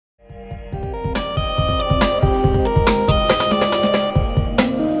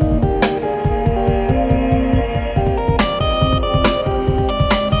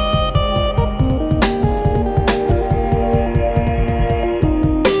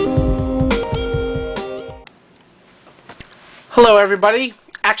Hello everybody,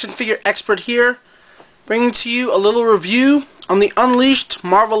 Action Figure Expert here, bringing to you a little review on the Unleashed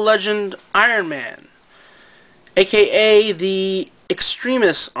Marvel Legend Iron Man, aka the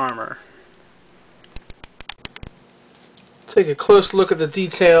Extremis armor. Take a close look at the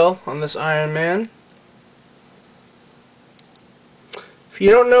detail on this Iron Man. If you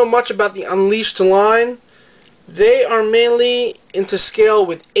don't know much about the Unleashed line, they are mainly into scale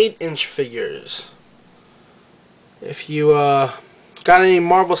with 8-inch figures. If you got any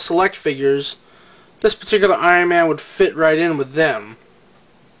Marvel Select figures, this particular Iron Man would fit right in with them.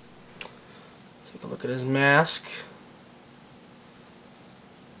 Take a look at his mask,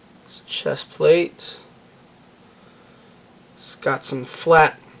 his chest plate. It's got some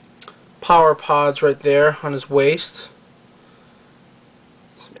flat power pods right there on his waist.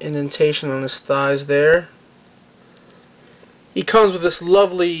 Some indentation on his thighs there. He comes with this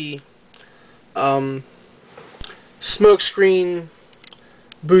lovely smokescreen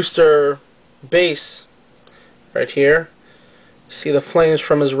booster base right here. See the flames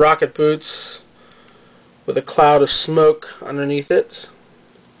from his rocket boots with a cloud of smoke underneath it.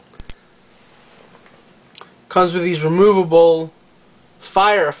 Comes with these removable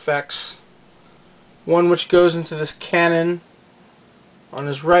fire effects, one which goes into this cannon on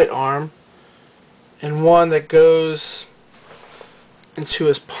his right arm and one that goes into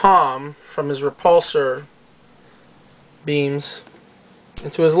his palm from his repulsor beams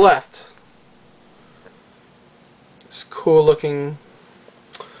into his left. Just cool looking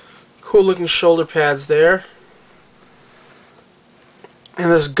shoulder pads there.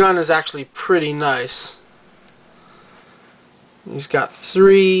 And this gun is actually pretty nice. He's got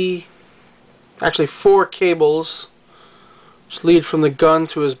four cables which lead from the gun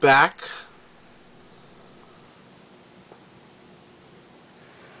to his back.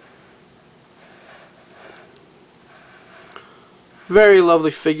 Very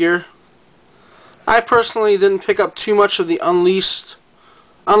lovely figure. I personally didn't pick up too much of the Unleashed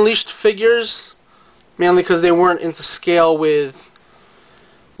figures, mainly because they weren't into scale with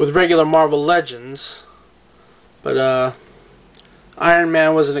regular Marvel Legends. But Iron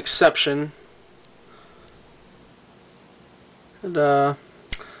Man was an exception. And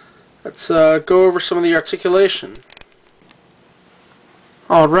let's go over some of the articulation.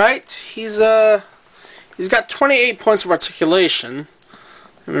 Alright, he's got 28 points of articulation.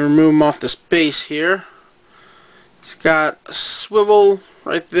 I'm going to remove him off this base here. He's got a swivel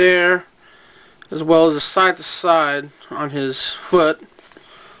right there, as well as a side-to-side on his foot.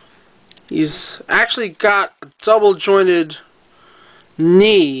 He's actually got a double-jointed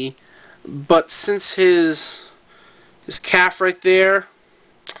knee, but since his calf right there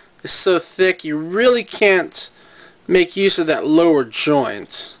is so thick, you really can't make use of that lower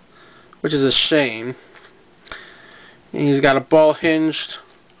joint, which is a shame. And he's got a ball-hinged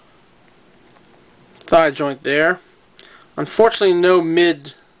thigh joint there. Unfortunately, no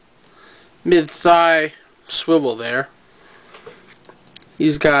mid-thigh swivel there.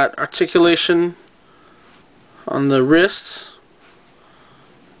 He's got articulation on the wrists.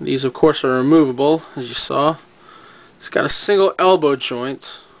 These, of course, are removable, as you saw. He's got a single elbow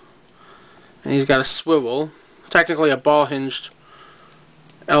joint, and he's got a swivel, technically a ball-hinged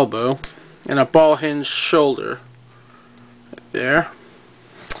elbow, and a ball-hinged shoulder. There.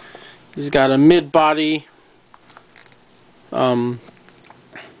 He's got a mid-body ball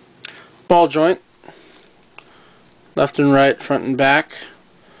joint, left and right, front and back,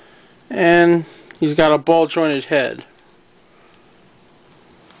 and he's got a ball-jointed head.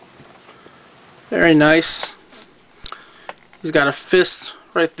 Very nice. He's got a fist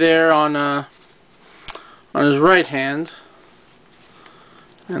right there on his right hand,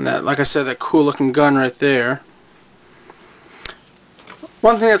 and that, like I said, that cool-looking gun right there.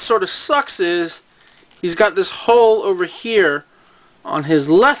 One thing that sort of sucks is he's got this hole over here on his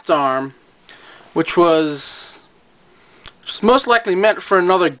left arm, which was most likely meant for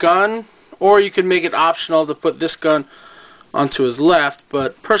another gun, or you could make it optional to put this gun onto his left.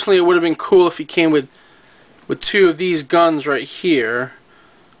 But personally, it would have been cool if he came with two of these guns right here,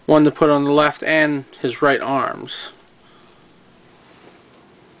 one to put on the left and his right arms.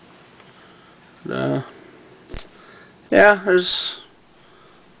 But, yeah, there's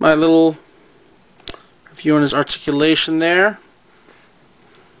my little review on his articulation there.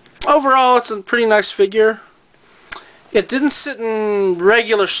 Overall, it's a pretty nice figure. It didn't sit in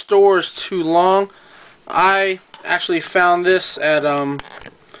regular stores too long. I actually found this at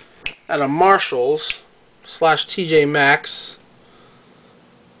a Marshalls / TJ Maxx.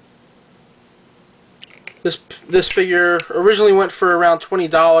 This figure originally went for around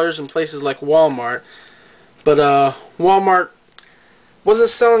 $20 in places like Walmart, but Walmart wasn't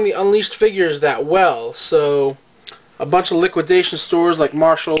selling the Unleashed figures that well, so a bunch of liquidation stores like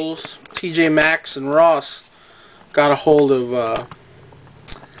Marshall's, TJ Maxx, and Ross got a hold of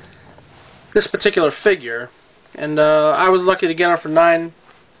this particular figure, and I was lucky to get it for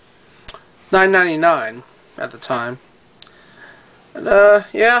 $9.99 at the time. And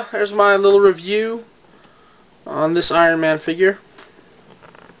yeah, there's my little review on this Iron Man figure.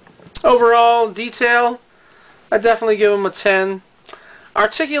 Overall detail, I definitely give him a 10.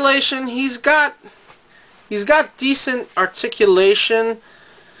 Articulation, he's got decent articulation.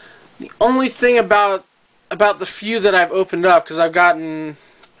 The only thing about the few that I've opened up, because I've gotten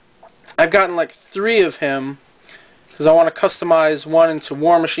like 3 of him, because I want to customize one into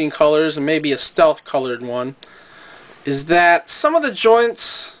War Machine colors and maybe a stealth colored one, is that some of the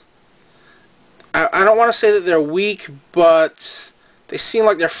joints, I don't want to say that they're weak, but they seem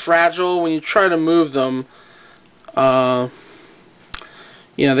like they're fragile. When you try to move them,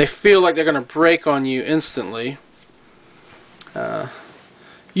 you know, they feel like they're going to break on you instantly.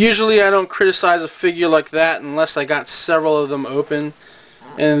 Usually I don't criticize a figure like that unless I got several of them open.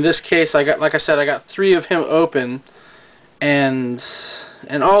 And in this case, like I said, I got 3 of him open, and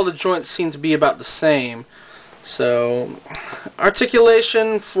all the joints seem to be about the same. So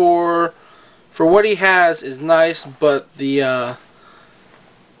articulation for what he has is nice, but the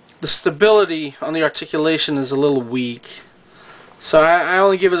stability on the articulation is a little weak. So I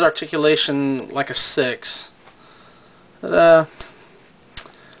only give his articulation like a 6. But,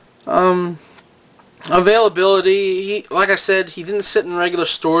 availability, like I said, he didn't sit in regular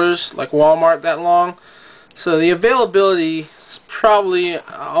stores like Walmart that long. So the availability is probably,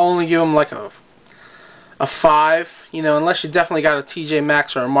 I'll only give him like a 5, you know, unless you definitely got a TJ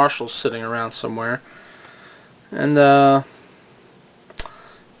Maxx or a Marshall's sitting around somewhere. And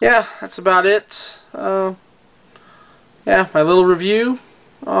yeah, that's about it. Yeah, my little review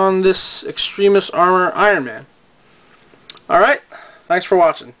on this Extremis Armor Iron Man. Alright, thanks for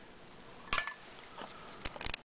watching.